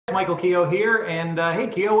Michael Keogh here, and hey,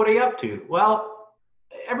 Keogh, what are you up to? Well,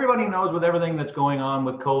 everybody knows with everything that's going on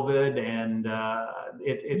with COVID, and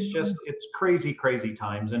it's crazy, crazy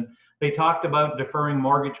times. And they talked about deferring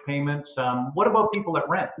mortgage payments. What about people that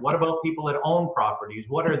rent? What about people that own properties?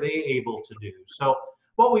 What are they able to do? So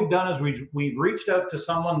what we've done is we've reached out to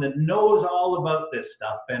someone that knows all about this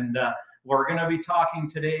stuff, and we're going to be talking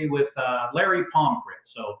today with Larry Pomfret.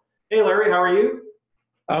 So, hey, Larry, how are you?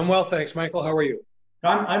 I'm well, thanks, Michael. How are you?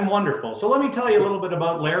 I'm wonderful. So let me tell you a little bit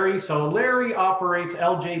about Larry. So Larry operates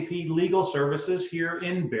LJP Legal Services here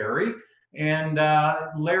in Barrie. And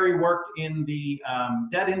Larry worked in the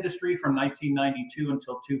debt industry from 1992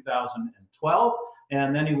 until 2012.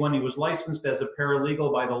 And then when he was licensed as a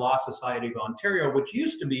paralegal by the Law Society of Ontario, which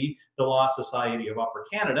used to be the Law Society of Upper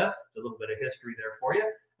Canada, a little bit of history there for you.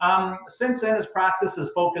 Since then, his practice is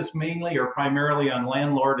focused mainly or primarily on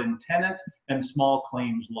landlord and tenant and small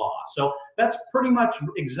claims law. So that's pretty much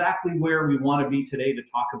exactly where we want to be today to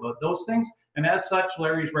talk about those things. And as such,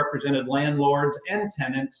 Larry's represented landlords and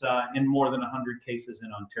tenants in more than 100 cases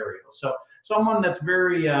in Ontario. So someone that's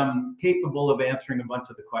very capable of answering a bunch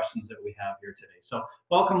of the questions that we have here today. So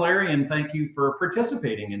welcome, Larry, and thank you for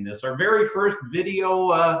participating in this, our very first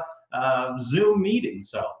video Zoom meeting.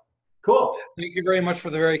 So cool. Thank you very much for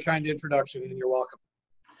the very kind introduction, and you're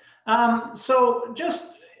welcome. So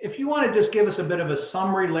just, if you want to just give us a bit of a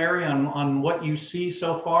summary, Larry, on what you see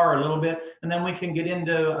so far, a little bit, and then we can get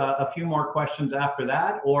into a few more questions after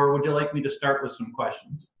that, or would you like me to start with some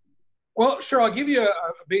questions? Well, sure. I'll give you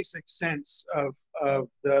a basic sense of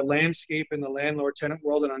the landscape in the landlord-tenant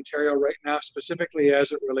world in Ontario right now, specifically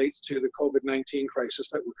as it relates to the COVID-19 crisis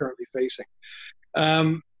that we're currently facing.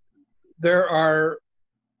 There are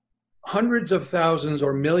hundreds of thousands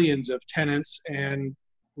or millions of tenants and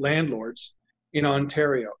landlords in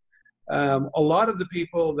Ontario. A lot of the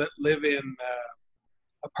people that live in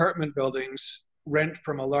apartment buildings rent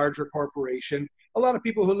from a larger corporation. A lot of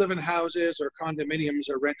people who live in houses or condominiums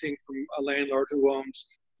are renting from a landlord who owns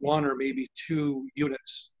one or maybe two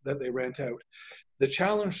units that they rent out. The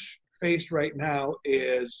challenge faced right now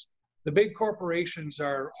is the big corporations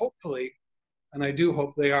are hopefully, and I do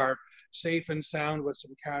hope they are, safe and sound with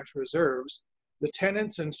some cash reserves. The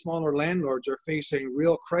tenants and smaller landlords are facing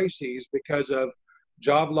real crises because of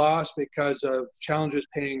job loss, because of challenges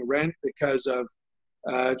paying rent, because of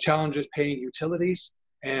challenges paying utilities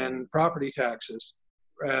and property taxes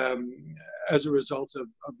as a result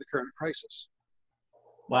of the current crisis.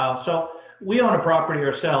 Wow. So we own a property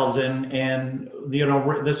ourselves, and you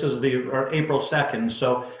know, this is April 2nd.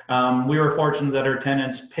 So we were fortunate that our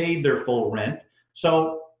tenants paid their full rent.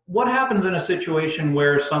 So what happens in a situation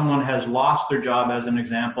where someone has lost their job, as an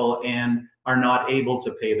example, and are not able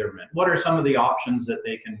to pay their rent? What are some of the options that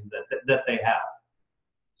they can that they have?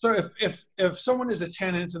 So if someone is a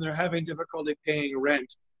tenant and they're having difficulty paying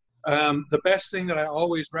rent, the best thing that I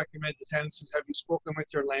always recommend to tenants is, have you spoken with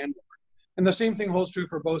your landlord? And the same thing holds true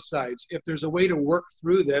for both sides. If there's a way to work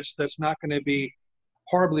through this that's not going to be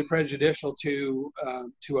horribly prejudicial to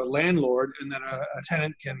a landlord and that a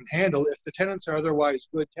tenant can handle, if the tenants are otherwise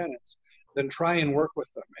good tenants, then try and work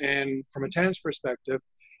with them. And from a tenant's perspective,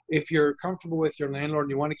 if you're comfortable with your landlord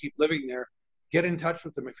and you want to keep living there, get in touch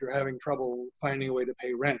with them if you're having trouble finding a way to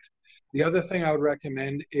pay rent. The other thing I would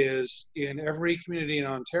recommend is, in every community in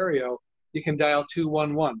Ontario, you can dial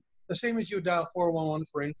 211. The same as you would dial 411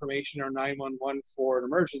 for information or 911 for an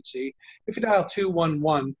emergency. If you dial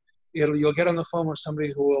 211, you'll get on the phone with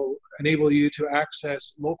somebody who will enable you to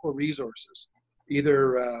access local resources,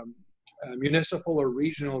 either municipal or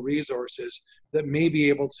regional resources that may be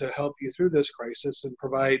able to help you through this crisis and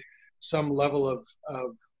provide some level of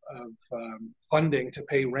funding to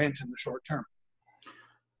pay rent in the short term.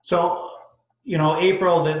 So, you know,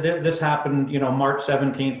 April, this happened, you know, March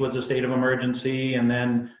 17th was a state of emergency, and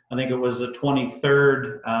then I think it was the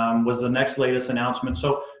 23rd was the next latest announcement.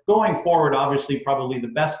 So going forward, obviously, probably the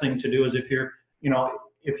best thing to do is, if you're, you know,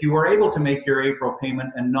 if you were able to make your April payment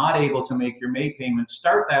and not able to make your May payment,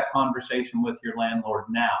 start that conversation with your landlord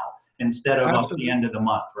now instead of at the end of the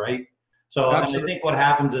month, right? So and I think what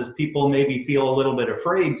happens is people maybe feel a little bit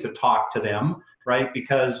afraid to talk to them, right?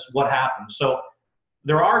 Because what happens? So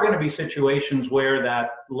there are going to be situations where that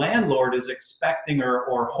landlord is expecting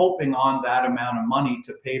or hoping on that amount of money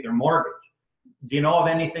to pay their mortgage. Do you know of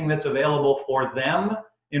anything that's available for them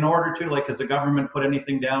in order to, like, has the government put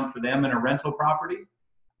anything down for them in a rental property?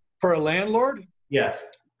 For a landlord? Yes.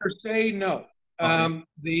 Per se, no.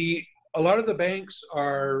 Okay. A lot of the banks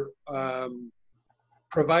are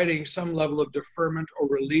providing some level of deferment or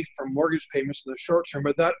relief from mortgage payments in the short term,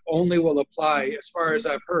 but that only will apply, as far as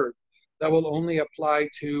I've heard, that will only apply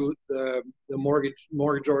to the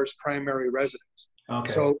mortgagor's primary residence.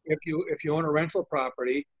 Okay. So if you own a rental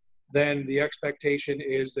property, then the expectation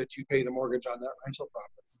is that you pay the mortgage on that rental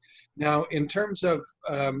property. Now, in terms of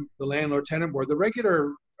the landlord-tenant board, the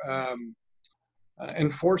regular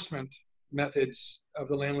enforcement methods of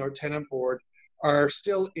the landlord-tenant board are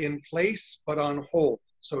still in place, but on hold,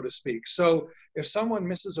 so to speak. So if someone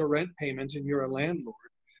misses a rent payment and you're a landlord,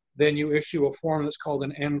 then you issue a form that's called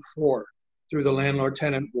an N4 through the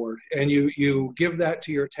landlord-tenant board. And you give that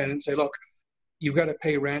to your tenant, say, look, you've got to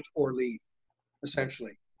pay rent or leave,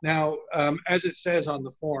 essentially. Now, as it says on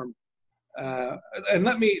the form, and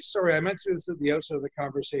sorry, I meant to do this at the outset of the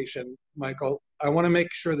conversation, Michael. I want to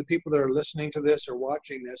make sure the people that are listening to this or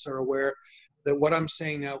watching this are aware that what I'm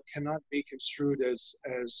saying now cannot be construed as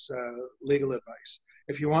legal advice.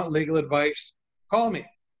 If you want legal advice, call me,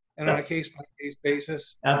 and on a case-by-case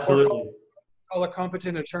basis, absolutely, or call a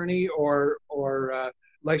competent attorney or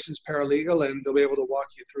licensed paralegal, and they'll be able to walk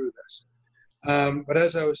you through this. But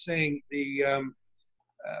as I was saying,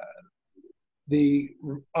 the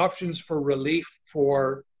options for relief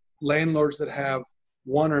for landlords that have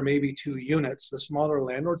one or maybe two units, the smaller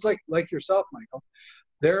landlords like yourself, Michael,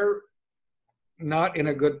 they're not in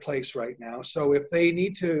a good place right now. So if they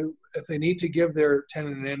need to give their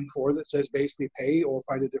tenant an N4 that says basically pay or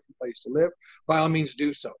find a different place to live, by all means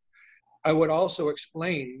do so. I would also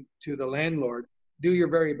explain to the landlord, do your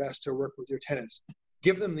very best to work with your tenants.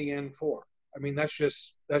 Give them the N4. I mean, that's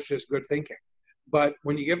just good thinking. But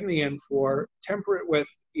when you give them the N4, temper it with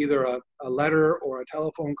either a letter or a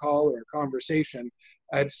telephone call or a conversation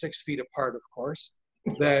at 6 feet apart, of course,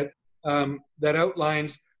 that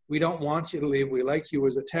outlines, we don't want you to leave, we like you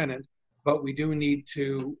as a tenant, but we do need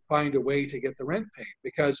to find a way to get the rent paid,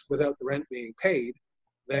 because without the rent being paid,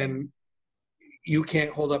 then you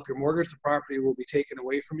can't hold up your mortgage, the property will be taken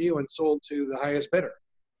away from you and sold to the highest bidder.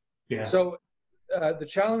 Yeah. So the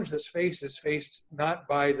challenge that's faced is faced not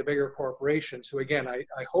by the bigger corporations, who again, I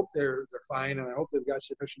hope they're fine, and I hope they've got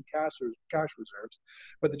sufficient cash reserves,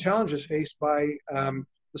 but the challenge is faced by the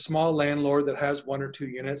small landlord that has one or two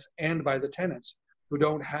units, and by the tenants who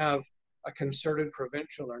don't have a concerted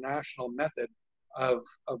provincial or national method of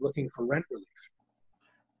looking for rent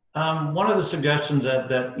relief. One of the suggestions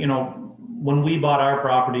that you know, when we bought our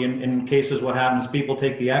property, in cases what happens, people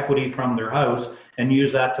take the equity from their house and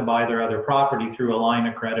use that to buy their other property through a line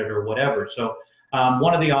of credit or whatever. So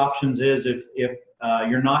one of the options is if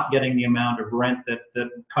you're not getting the amount of rent that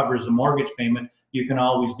covers the mortgage payment, you can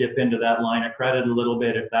always dip into that line of credit a little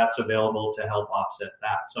bit if that's available to help offset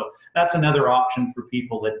that. So that's another option for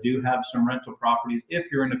people that do have some rental properties,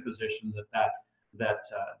 if you're in a position that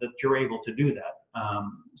you're able to do that.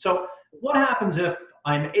 So what happens if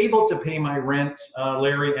I'm able to pay my rent,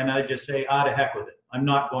 Larry, and I just say, to heck with it, I'm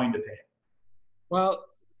not going to pay it? Well,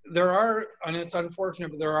 there are, and it's unfortunate,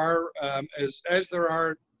 but there are, as there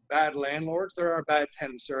are bad landlords, there are bad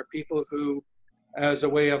tenants. There are people who, as a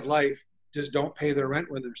way of life, just don't pay their rent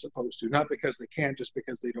when they're supposed to, not because they can't, just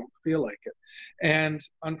because they don't feel like it. And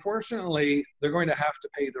unfortunately, they're going to have to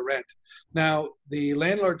pay the rent. Now, the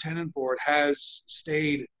landlord-tenant board has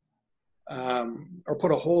stayed, or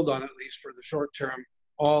put a hold on, at least for the short term,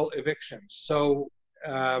 all evictions. So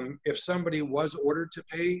if somebody was ordered to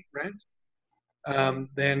pay rent,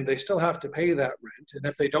 then they still have to pay that rent. And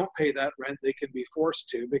if they don't pay that rent, they can be forced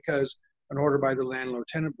to, because an order by the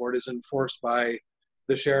landlord-tenant board is enforced by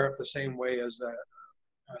the sheriff the same way as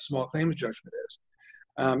a small claims judgment is.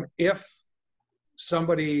 If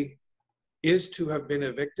somebody is to have been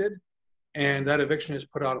evicted and that eviction is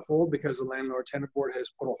put on hold because the landlord-tenant board has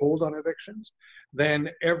put a hold on evictions, then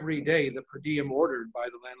every day the per diem ordered by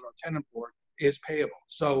the landlord-tenant board is payable.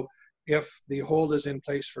 So if the hold is in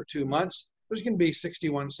place for 2 months, there's going to be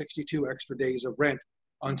 61, 62 extra days of rent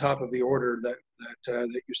on top of the order that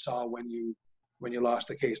you saw when you lost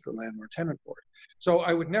the case to the landlord-tenant board. So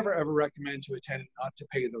I would never ever recommend to a tenant not to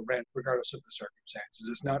pay the rent regardless of the circumstances.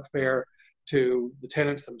 It's not fair to the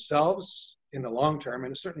tenants themselves in the long term,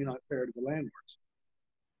 and it's certainly not fair to the landlords.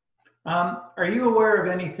 Are you aware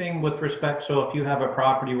of anything with respect, so if you have a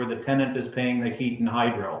property where the tenant is paying the heat and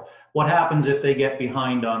hydro, what happens if they get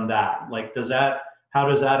behind on that? Like, how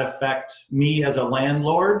does that affect me as a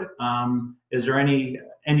landlord? Is there any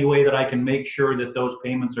way that I can make sure that those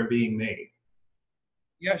payments are being made?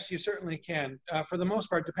 Yes, you certainly can. For the most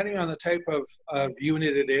part, depending on the type of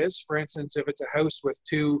unit it is, for instance, if it's a house with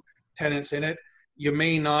 2 tenants in it, you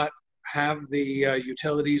may not have the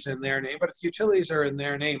utilities in their name, but if the utilities are in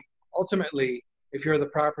their name, ultimately, if you're the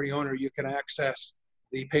property owner, you can access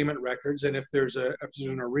the payment records, and if there's an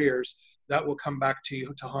arrears, that will come back to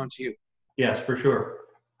you to haunt you. Yes, for sure.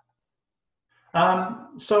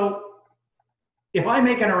 So if I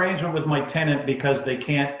make an arrangement with my tenant because they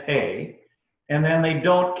can't pay, and then they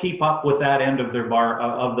don't keep up with that end of their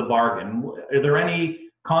of the bargain, are there any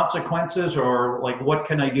consequences, or like what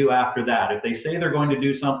can I do after that if they say they're going to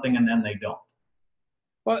do something and then they don't?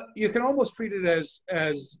 Well, you can almost treat it as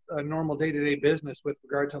a normal day-to-day business with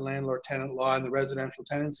regard to landlord-tenant law and the Residential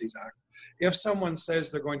Tenancies Act. If someone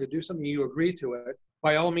says they're going to do something, you agree to it,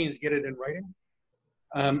 by all means get it in writing.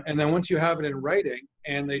 And then once you have it in writing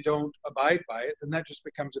and they don't abide by it, then that just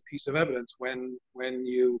becomes a piece of evidence when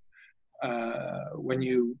you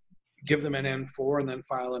give them an N4 and then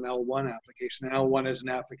file an L1 application. An L1 is an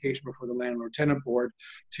application before the Landlord-Tenant Board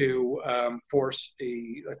to force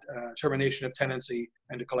the termination of tenancy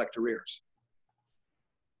and to collect arrears.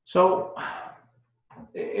 So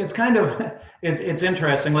it's kind of, it's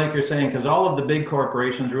interesting, like you're saying, because all of the big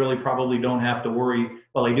corporations really probably don't have to worry.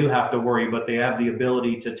 Well, they do have to worry, but they have the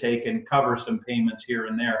ability to take and cover some payments here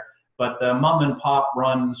and there. But the mom and pop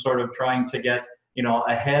run, sort of trying to get,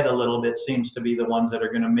 ahead a little bit, seems to be the ones that are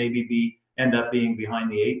going to maybe end up being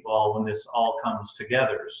behind the 8 ball when this all comes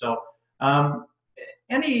together. So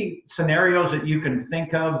any scenarios that you can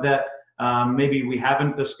think of that maybe we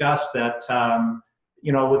haven't discussed that,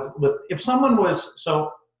 with if someone was,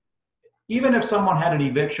 so even if someone had an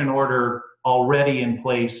eviction order already in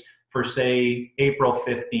place for, say, April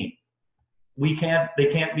 15th, they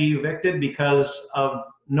can't be evicted because of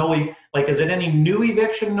is it any new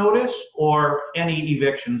eviction notice or any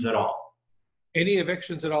evictions at all? Any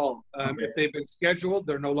evictions at all. Okay. If they've been scheduled,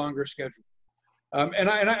 they're no longer scheduled. And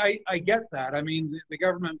I get that. I mean, the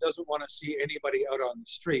government doesn't want to see anybody out on the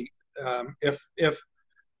street.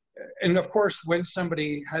 And of course, when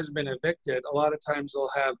somebody has been evicted, a lot of times they'll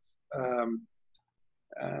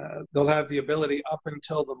have the ability up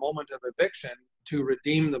until the moment of eviction to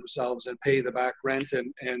redeem themselves and pay the back rent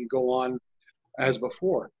and go on as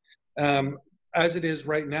before. As it is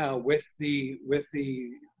right now, with the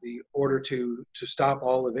order to stop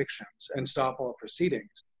all evictions and stop all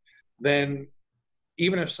proceedings, then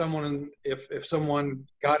even if someone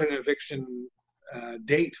got an eviction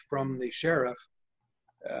date from the sheriff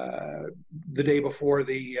the day before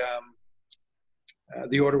the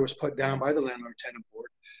order was put down by the Landlord-Tenant Board,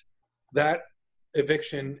 that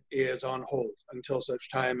eviction is on hold until such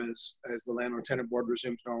time as the Landlord-Tenant Board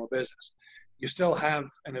resumes normal business. You still have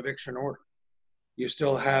an eviction order. You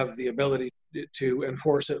still have the ability to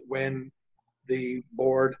enforce it when the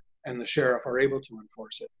board and the sheriff are able to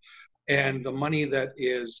enforce it. And the money that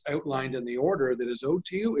is outlined in the order that is owed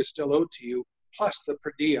to you is still owed to you, plus the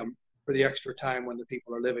per diem for the extra time when the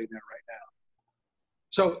people are living there right now.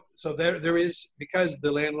 So there is, because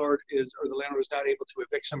the landlord is not able to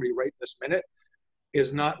evict somebody right this minute,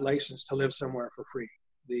 is not licensed to live somewhere for free.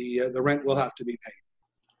 The rent will have to be paid.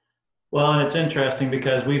 Well, and it's interesting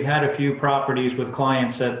because we've had a few properties with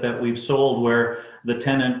clients that we've sold where the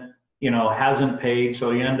tenant, hasn't paid.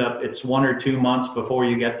 So you end up, it's 1 or 2 months before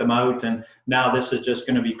you get them out. And now this is just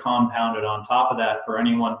going to be compounded on top of that for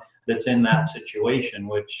anyone that's in that situation,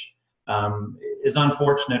 which is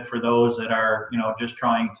unfortunate for those that are, just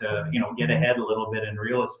trying to, get ahead a little bit in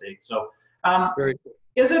real estate. So Very cool.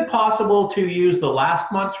 Is it possible to use the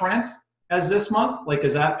last month's rent as this month? Like,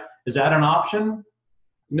 is that an option?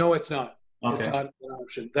 No, it's not. Okay. It's not an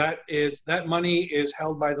option. That money is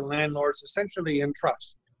held by the landlords essentially in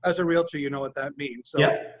trust. As a realtor, you know what that means. So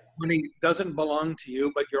money doesn't belong to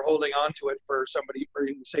you, but you're holding on to it for somebody for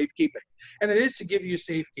safekeeping. And it is to give you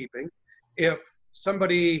safekeeping. If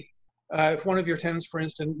somebody, if one of your tenants, for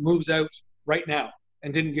instance, moves out right now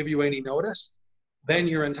and didn't give you any notice, then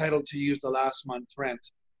you're entitled to use the last month's rent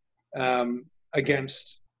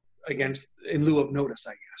against in lieu of notice,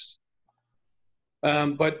 I guess.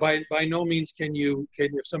 But by no means can you,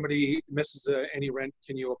 if somebody misses any rent,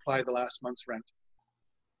 can you apply the last month's rent?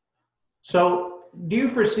 So do you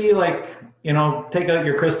foresee, take out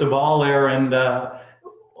your crystal ball there and,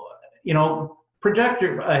 project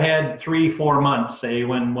ahead 3-4 months, say,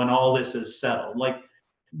 when all this is settled?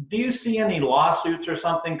 Do you see any lawsuits or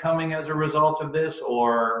something coming as a result of this?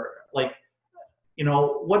 Or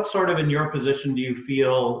what sort of, in your position, do you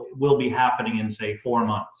feel will be happening in, say, 4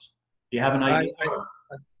 months? Do you have an idea?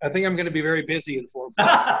 I think I'm going to be very busy in 4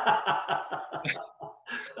 months.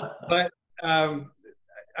 But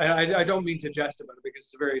I don't mean to jest about it because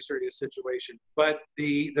it's a very serious situation. But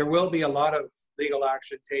there will be a lot of legal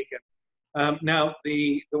action taken. Now,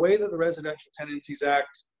 the way that the Residential Tenancies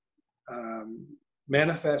Act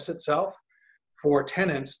manifests itself, for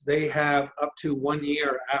tenants, they have up to 1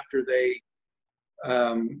 year after they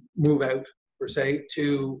move out, per se,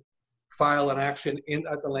 to file an action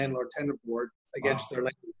at the Landlord-Tenant Board against their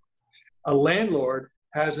landlord. A landlord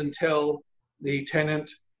has until the tenant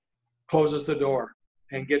closes the door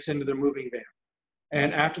and gets into their moving van.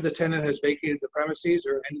 And after the tenant has vacated the premises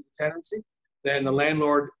or ended the tenancy, then the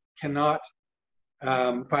landlord cannot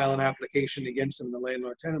file an application against them, the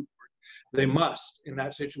landlord-tenant board. They must, in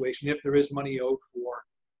that situation, if there is money owed for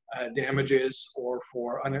damages or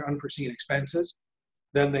for unforeseen expenses,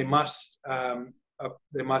 then they must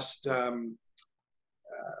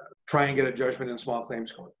try and get a judgment in small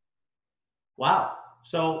claims court. Wow.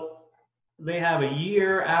 So they have a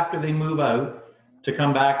year after they move out to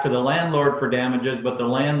come back to the landlord for damages, but the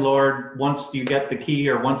landlord, once you get the key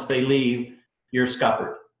or once they leave, you're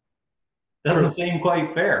scuppered. Doesn't seem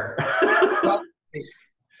quite fair. Well,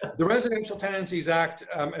 the Residential Tenancies Act,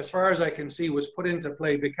 as far as I can see, was put into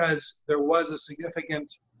play because there was a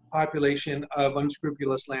significant population of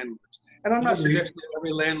unscrupulous landlords. And I'm not suggesting that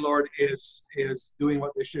every landlord is doing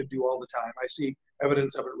what they should do all the time. I see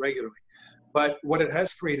evidence of it regularly. But what it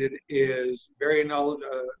has created is very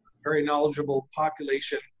knowledgeable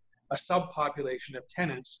population, a subpopulation of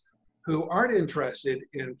tenants who aren't interested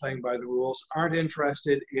in playing by the rules, aren't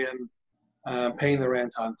interested in paying the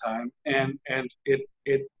rent on time, and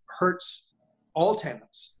it hurts all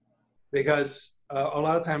tenants because a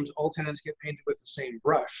lot of times all tenants get painted with the same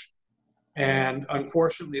brush, and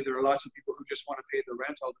unfortunately there are lots of people who just want to pay the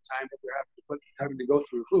rent all the time, but they're having to go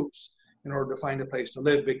through hoops in order to find a place to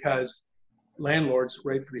live because landlords,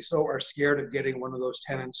 rightfully so, are scared of getting one of those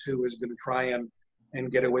tenants who is going to try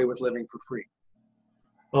and get away with living for free.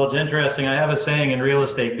 Well, it's interesting. I have a saying in real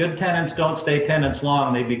estate: good tenants don't stay tenants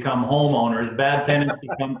long, they become homeowners. Bad tenants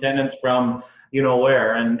become tenants from you know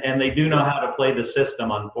where, and they do know how to play the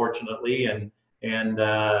system, unfortunately, and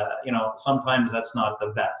you know, sometimes that's not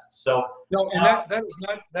the best. So no, and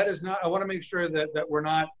that is not I want to make sure that we're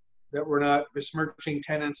not besmirching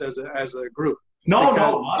tenants as a group. No,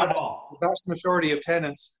 not at all. The vast majority of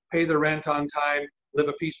tenants pay their rent on time, live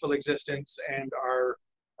a peaceful existence, and are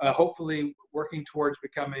hopefully working towards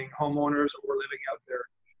becoming homeowners or living out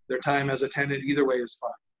their time as a tenant. Either way is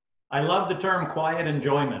fine. I love the term quiet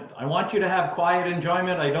enjoyment. I want you to have quiet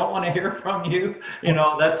enjoyment. I don't want to hear from you. You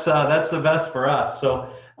know, that's the best for us.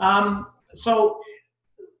 So,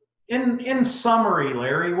 in summary,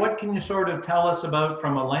 Larry, what can you sort of tell us about,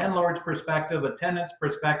 from a landlord's perspective, a tenant's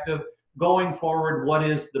perspective, going forward? What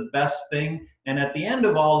is the best thing? And at the end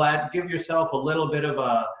of all that, give yourself a little bit of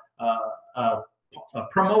a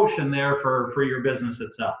promotion there for your business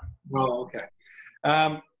itself. Oh, okay.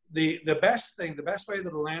 The best way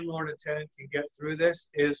that a landlord and tenant can get through this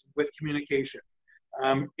is with communication.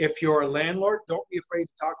 If you're a landlord, don't be afraid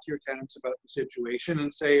to talk to your tenants about the situation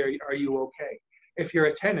and say, are you okay? If you're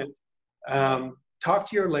a tenant, talk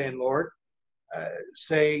to your landlord.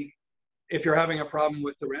 Say, if you're having a problem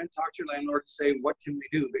with the rent, talk to your landlord and say, what can we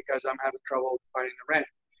do? Because I'm having trouble finding the rent.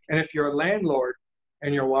 And if you're a landlord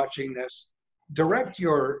and you're watching this, direct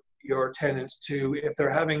your tenants to, if they're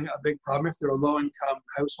having a big problem, if they're a low-income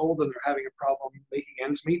household and they're having a problem making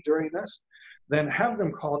ends meet during this, then have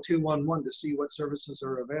them call 211 to see what services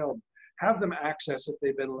are available. Have them access, if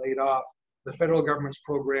they've been laid off, the federal government's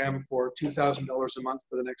program for $2,000 a month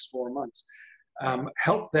for the next 4 months.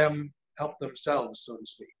 Help them help themselves, so to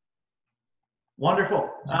speak. Wonderful.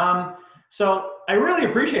 So I really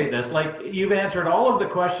appreciate this. Like, you've answered all of the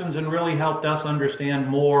questions and really helped us understand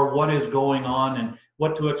more what is going on and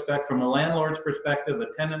what to expect from a landlord's perspective, a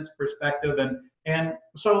tenant's perspective. And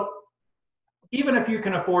so even if you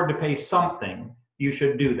can afford to pay something, you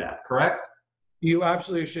should do that, correct? You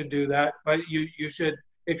absolutely should do that. But you should,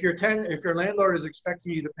 if your landlord is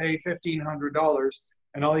expecting you to pay $1,500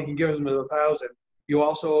 and all you can give them is $1,000, you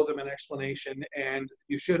also owe them an explanation, and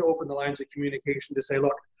you should open the lines of communication to say,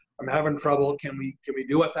 look, I'm having trouble. Can we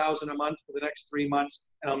do $1,000 a month for the next 3 months,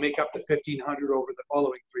 and I'll make up to $1,500 over the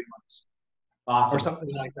following 3 months, awesome, or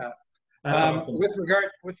something like that. Awesome. With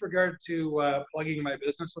regard to plugging my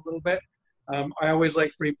business a little bit, I always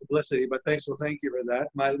like free publicity, but thank you for that.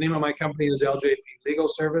 The name of my company is LJP Legal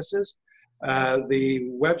Services. The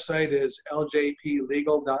website is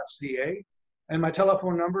ljplegal.ca. And my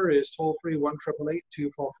telephone number is toll-free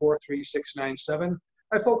 1-888-244-3697.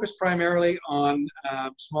 I focus primarily on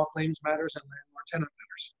small claims matters and landlord-tenant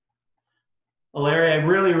matters. Well, Larry, I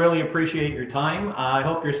really, really appreciate your time. I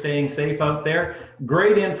hope you're staying safe out there.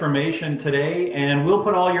 Great information today, and we'll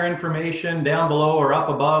put all your information down below or up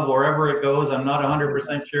above, wherever it goes. I'm not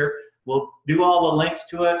 100% sure. We'll do all the links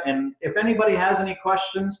to it, and if anybody has any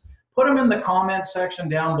questions, put them in the comment section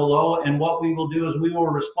down below, and what we will do is we will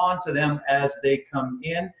respond to them as they come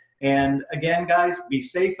in. And again, guys, be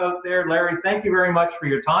safe out there. Larry, thank you very much for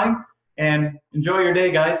your time, and enjoy your day,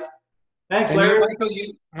 guys. Thanks, And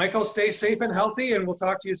Larry. Michael, stay safe and healthy, and we'll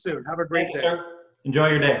talk to you soon. Have a great Thank you, day. sir. Enjoy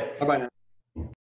your day. Bye-bye now.